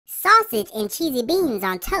Sausage and cheesy beans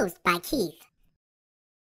on toast by Keith.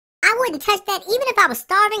 I wouldn't touch that even if I was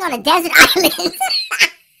starving on a desert island.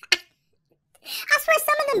 I swear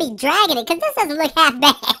some of them be dragging it, because this doesn't look half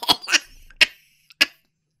bad.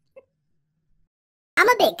 I'm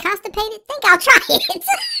a bit constipated. Think I'll try it.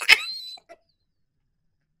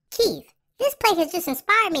 Keith, this place has just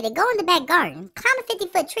inspired me to go in the back garden, climb a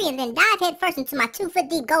 50-foot tree, and then dive headfirst into my 2-foot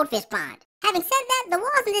deep goldfish pond. Having said that, the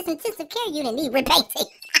walls in this intensive care unit need repainting.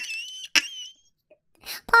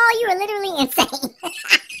 Paul, you are literally insane.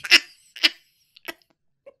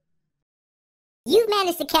 You've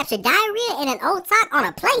managed to capture diarrhea in an old sock on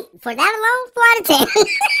a plate. For that alone, 4 out of 10.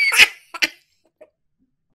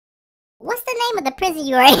 What's the name of the prison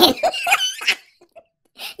you are in?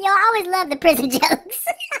 Yo, I always love the prison jokes.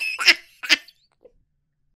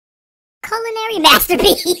 Culinary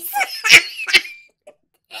masterpiece.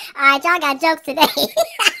 Alright, y'all got jokes today.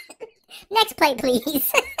 Next plate,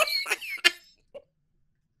 please.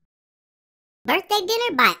 Birthday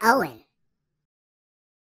dinner by Owen.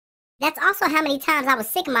 That's also how many times I was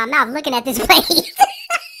sick in my mouth looking at this plate.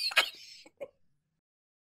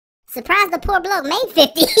 Surprised the poor bloke made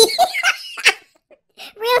 50.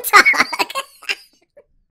 Real talk.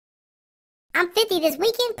 I'm 50 this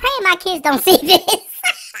weekend, praying my kids don't see this.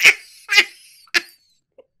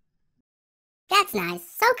 That's nice.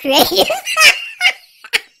 So creative.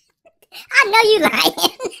 I know you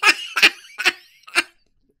lying.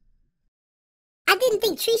 I didn't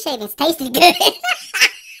think tree shavings tasted good.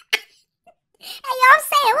 Hey, yo, I'm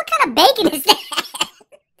saying, what kind of bacon is that?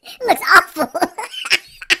 It looks awful.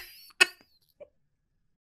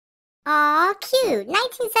 Aw, cute.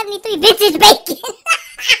 1973 vintage bacon.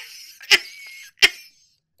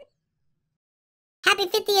 Happy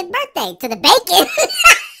 50th birthday to the bacon.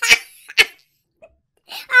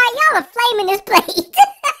 Alright, y'all are flaming this plate.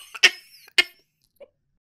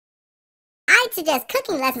 I'd suggest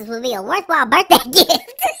cooking lessons would be a worthwhile birthday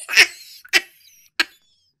gift.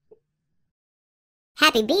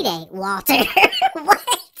 Happy B-Day, Walter. What?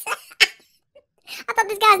 I thought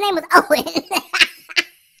this guy's name was Owen.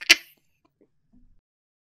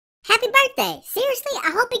 Happy birthday. Seriously,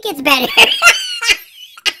 I hope it gets better.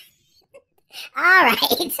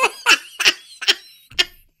 Alright.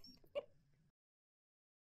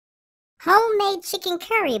 Homemade chicken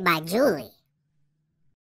curry by Julie.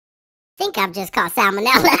 Think I've just caught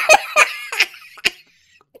salmonella.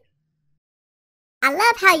 I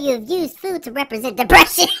love how you have used food to represent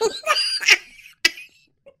depression.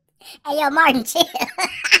 Hey, yo, Martin, chill.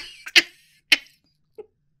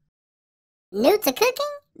 New to cooking?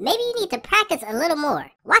 Maybe you need to practice a little more.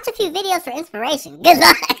 Watch a few videos for inspiration. Good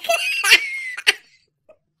luck.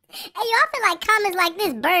 Hey, yo, I feel like comments like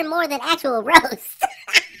this burn more than actual roasts.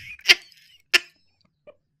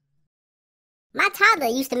 My toddler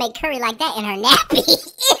used to make curry like that in her nappy.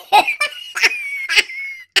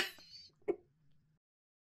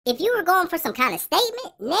 If you were going for some kind of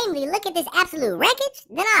statement, namely, look at this absolute wreckage,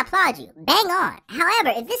 then I applaud you. Bang on.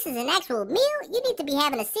 However, if this is an actual meal, you need to be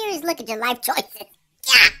having a serious look at your life choices.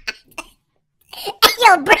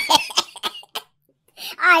 Yo, Brett.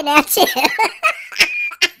 Alright, now chill.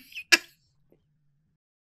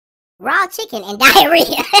 Raw chicken and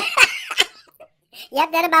diarrhea.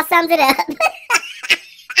 Yep, that about sums it up.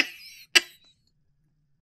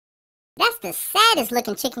 That's the saddest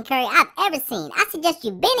looking chicken curry I've ever seen. I suggest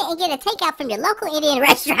you bend it and get a takeout from your local Indian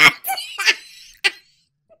restaurant.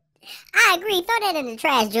 I agree. Throw that in the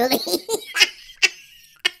trash, Julie.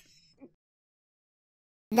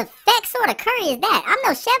 The feck sort of curry is that? I'm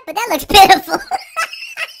no chef, but that looks pitiful.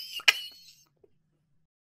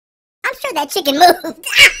 I'm sure that chicken moved.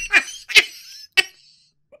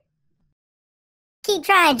 Keep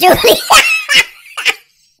trying, Julie.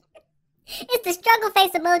 It's the struggle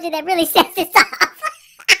face emoji that really sets this off.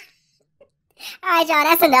 Alright, y'all,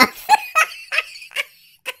 that's enough.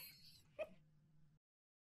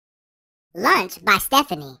 Lunch by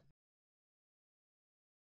Stephanie.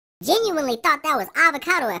 Genuinely thought that was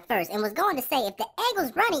avocado at first and was going to say if the egg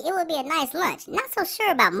was runny, it would be a nice lunch. Not so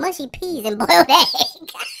sure about mushy peas and boiled egg.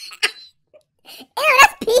 Ew,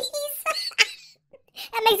 that's peas.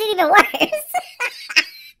 That makes it even worse.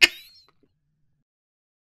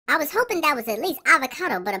 I was hoping that was at least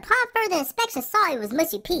avocado, but upon further inspection saw it was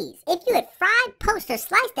mushy peas. If you had fried, poached, or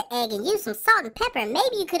sliced the egg and used some salt and pepper,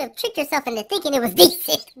 maybe you could have tricked yourself into thinking it was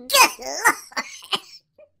decent. Good Lord.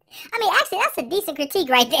 I mean, actually, that's a decent critique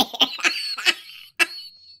right there.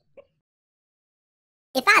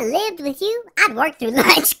 If I lived with you, I'd work through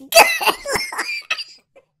lunch. Good Lord.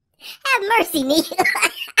 Have mercy, Neil.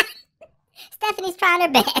 Stephanie's trying her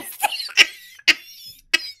best.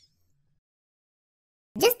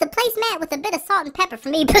 Just to play placemat with a bit of salt and pepper for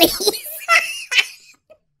me, please.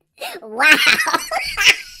 Wow.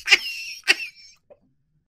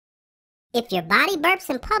 If your body burps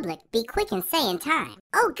in public, be quick and say in time.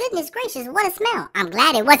 Oh, goodness gracious, what a smell. I'm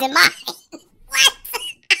glad it wasn't mine. What?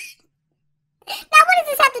 Now, what does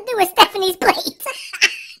this have to do with Stephanie's plate?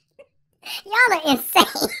 Y'all are insane.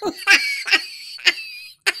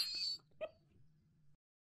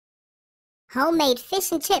 Homemade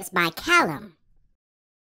fish and chips by Calum.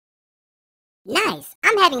 Nice.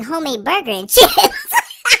 I'm having homemade burger and chips.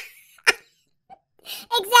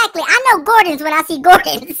 Exactly. I know Gordon's when I see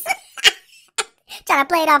Gordon's. Trying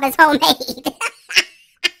to play it off as homemade.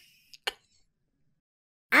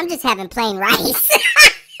 I'm just having plain rice.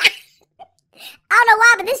 I don't know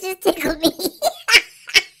why, but this just tickled me.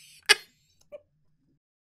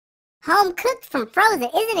 Home cooked from frozen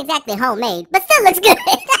isn't exactly homemade, but still looks good.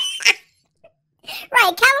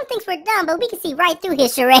 Right, Calum thinks we're dumb, but we can see right through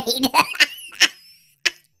his charade.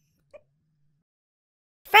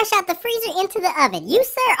 Fresh out the freezer into the oven. You,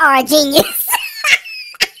 sir, are a genius.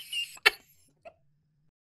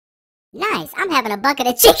 Nice, I'm having a bucket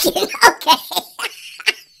of chicken. Okay.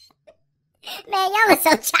 Man, y'all are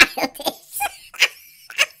so childish.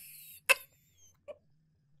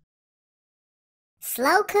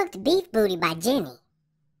 Slow cooked beef booty by Jenny.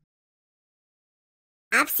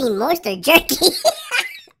 I've seen moisture jerky. And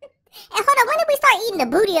hold on, when did we start eating the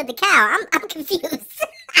booty of the cow? I'm confused.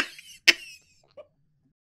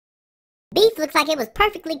 Beef looks like it was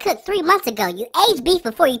perfectly cooked 3 months ago. You age beef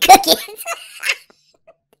before you cook it.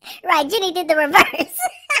 Right, Jenny did the reverse.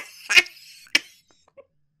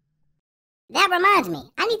 That reminds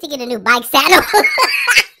me, I need to get a new bike saddle.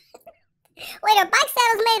 Wait, are bike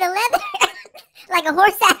saddles made of leather? Like a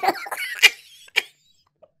horse saddle?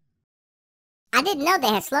 I didn't know they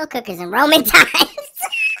had slow cookers in Roman times.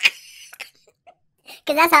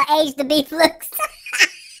 Because that's how aged the beef looks.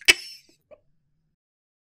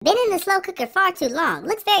 Been in the slow cooker far too long.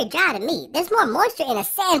 Looks very dry to me. There's more moisture in a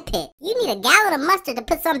sand pit. You need a gallon of mustard to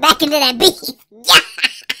put some back into that beef. Yeah.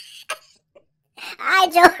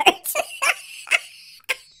 Alright, George.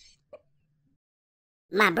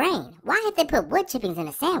 My brain. Why have they put wood chippings in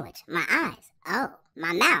a sandwich? My eyes. Oh,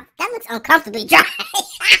 my mouth. That looks uncomfortably dry.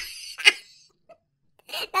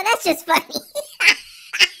 Now that's just funny.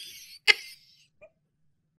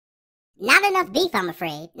 Not enough beef, I'm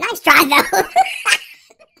afraid. Nice try, though.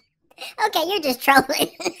 Okay, you're just trolling.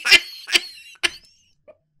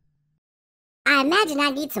 I imagine I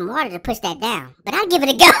need some water to push that down, but I'll give it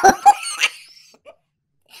a go.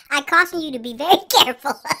 I caution you to be very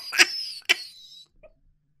careful.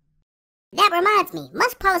 That reminds me,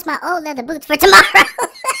 must polish my old leather boots for tomorrow.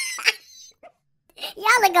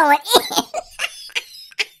 Y'all are going in.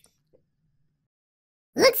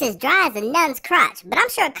 Looks as dry as a nun's crotch, but I'm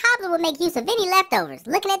sure a cobbler would make use of any leftovers.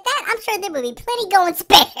 Looking at that, I'm sure there would be plenty going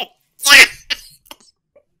spare. Yeah.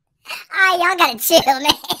 Alright, y'all gotta chill,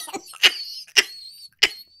 man.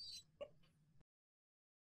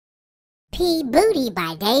 P Booty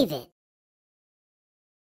by David.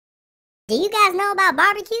 Do you guys know about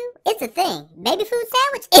barbecue? It's a thing. Baby food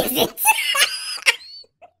sandwich isn't.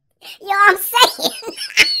 Yo, I'm saying.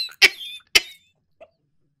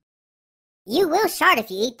 You will shart if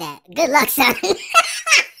you eat that. Good luck, son.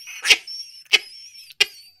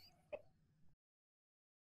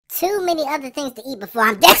 Too many other things to eat before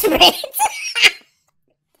I'm desperate.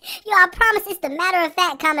 Yo, I promise it's the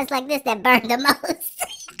matter-of-fact comments like this that burn the most.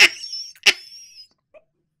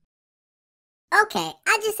 Okay,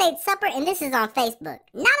 I just ate supper and this is on Facebook.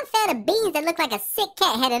 Not a fan of beans that look like a sick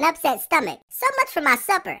cat had an upset stomach. So much for my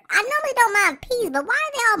supper. I normally don't mind peas, but why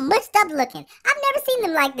are they all mushed up looking? I've never seen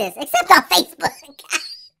them like this, except on Facebook.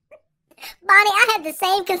 Bonnie, I have the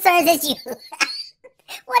same concerns as you.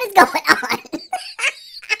 What is going on?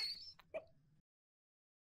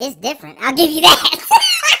 It's different, I'll give you that.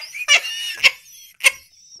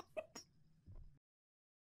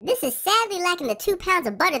 This is sadly lacking the 2 pounds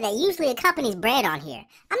of butter that usually accompanies bread on here.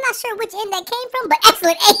 I'm not sure which end that came from, but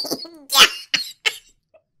excellent aim.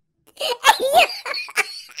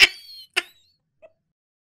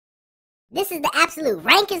 This is the absolute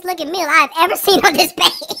rankest looking meal I've ever seen on this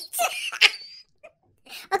page.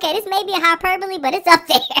 Okay, this may be a hyperbole, but it's up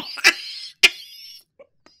there.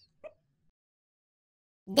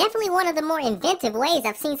 Definitely one of the more inventive ways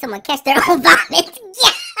I've seen someone catch their own vomit.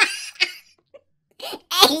 Yeah.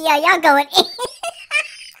 Hey, yo, y'all going in.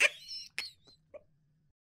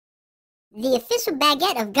 The official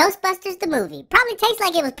baguette of Ghostbusters the movie. Probably tastes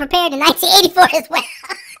like it was prepared in 1984 as well.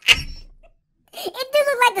 It do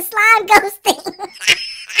look like the slime ghost thing.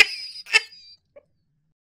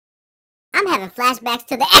 I'm having flashbacks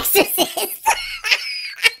to The Exorcist.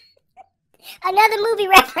 Another movie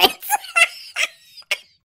reference.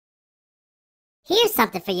 Here's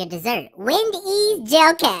something for your dessert. Wind Ease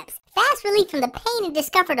Gel Caps. Fast relief from the pain and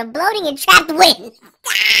discomfort of bloating and trapped wind.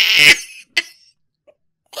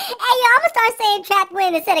 Hey, yo, I'm gonna start saying trapped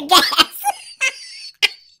wind instead of gas.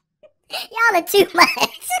 Y'all are too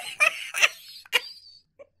much.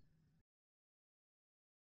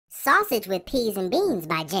 Sausage with Peas and Beans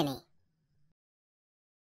by Jenny.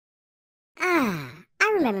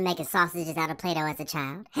 I remember making sausages out of Play-Doh as a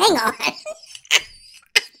child. Hang on.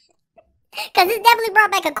 Because this definitely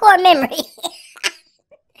brought back a core memory.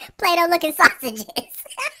 Play-Doh looking sausages.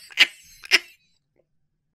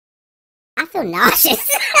 I feel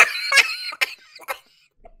nauseous.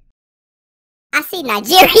 I see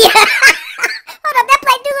Nigeria. Hold up, that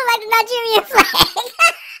plate do look like the Nigerian flag.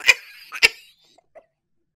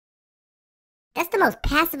 That's the most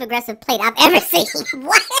passive-aggressive plate I've ever seen.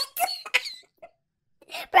 What?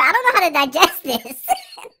 Bro, I don't know how to digest this.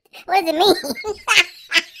 What does it mean?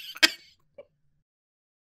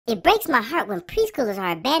 It breaks my heart when preschoolers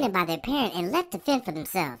are abandoned by their parent and left to fend for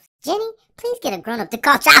themselves. Jenny, please get a grown-up to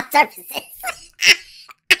call child services.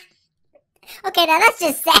 Okay, now that's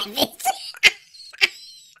just savage.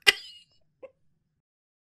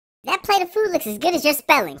 That plate of food looks as good as your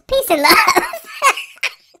spelling. Peace and love.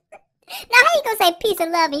 Now, how you gonna say peace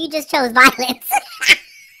and love and you just chose violence?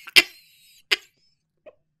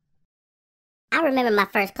 I remember my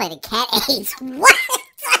first plate of cat eggs. What?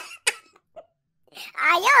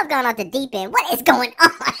 Y'all have gone off the deep end. What is going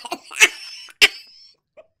on?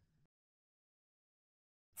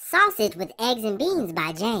 Sausage with Eggs and Beans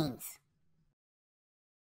by James.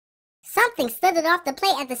 Something slithered off the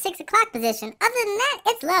plate at the 6 o'clock position. Other than that,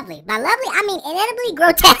 it's lovely. By lovely, I mean inedibly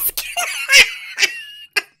grotesque.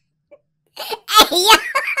 Hey, yo.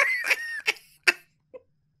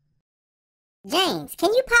 James,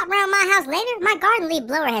 can you pop around my house later? My garden leaf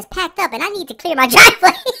blower has packed up and I need to clear my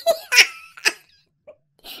driveway.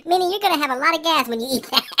 Meaning you're gonna have a lot of gas when you eat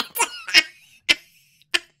that.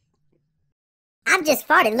 I've just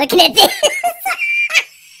farted looking at this.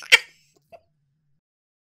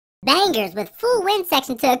 Bangers with full wind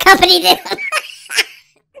section to accompany them.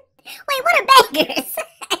 Wait, what are bangers?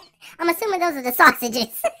 I'm assuming those are the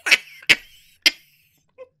sausages.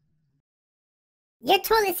 Your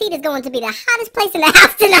toilet seat is going to be the hottest place in the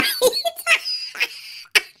house tonight.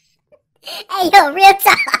 Hey, yo, real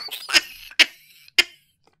talk.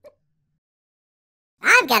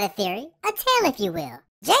 I've got a theory, a tale if you will.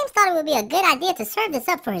 James thought it would be a good idea to serve this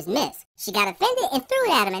up for his miss. She got offended and threw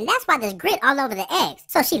it at him, and that's why there's grit all over the eggs.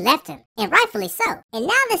 So she left him, and rightfully so. And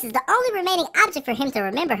now this is the only remaining object for him to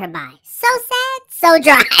remember her by. So sad, so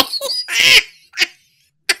dry.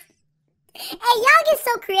 Hey, y'all get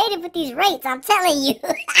so creative with these rates, I'm telling you.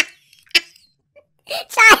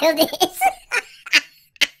 Childish.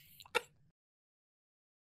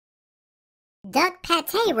 Duck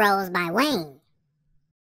Pate Rolls by Wayne.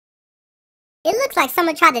 It looks like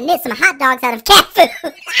someone tried to knit some hot dogs out of cat food.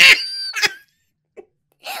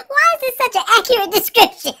 Why is this such an accurate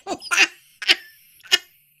description?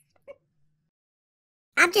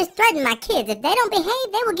 I've just threatened my kids. If they don't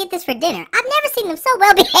behave, they will get this for dinner. I've never seen them so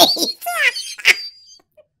well behaved.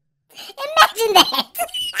 Imagine that.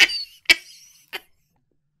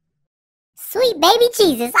 Sweet baby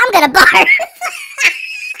Jesus, I'm gonna barf.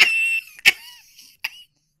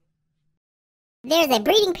 There's a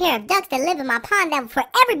breeding pair of ducks that live in my pond that will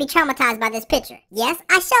forever be traumatized by this picture. Yes,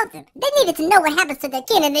 I showed them. They needed to know what happens to their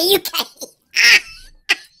kin in the UK.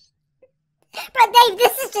 Bro, Dave,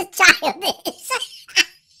 this is just childish.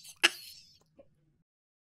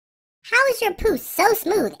 How is your poo so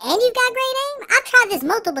smooth and you've got great aim? I've tried this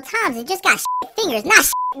multiple times and just got shit fingers, not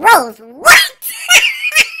shit rolls. What?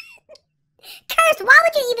 Curse, why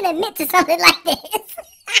would you even admit to something like this?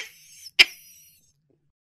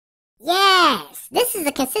 Yes, this is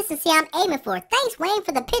the consistency I'm aiming for. Thanks, Wayne,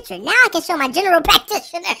 for the picture. Now I can show my general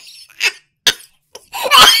practitioner.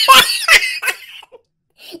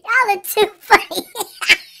 Y'all are too funny.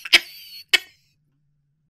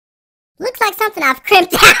 Looks like something I've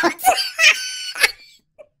crimped out.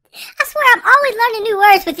 I swear I'm always learning new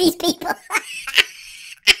words with these people.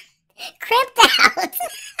 Crimped out.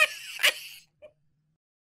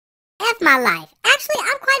 F my life. Actually,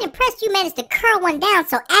 I'm quite impressed you managed to curl one down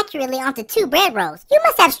so accurately onto 2 bread rolls. You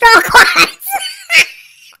must have strong quads.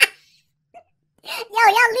 Yo,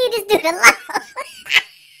 y'all leave this dude alone.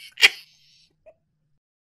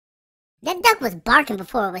 That duck was barking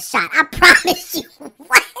before it was shot. I promise you.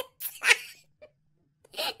 What?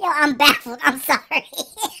 Yo, I'm baffled. I'm sorry.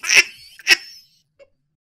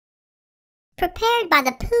 Prepared by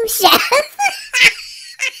the poo chef.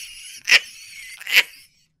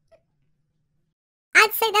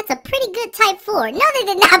 I'd say that's a pretty good type 4. No, they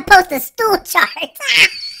did not post a stool chart.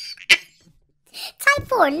 Type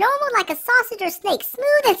 4, normal like a sausage or snake,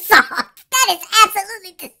 smooth and soft. That is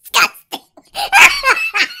absolutely disgusting.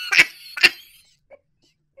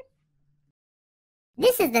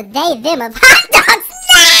 This is the they, them of hot dogs.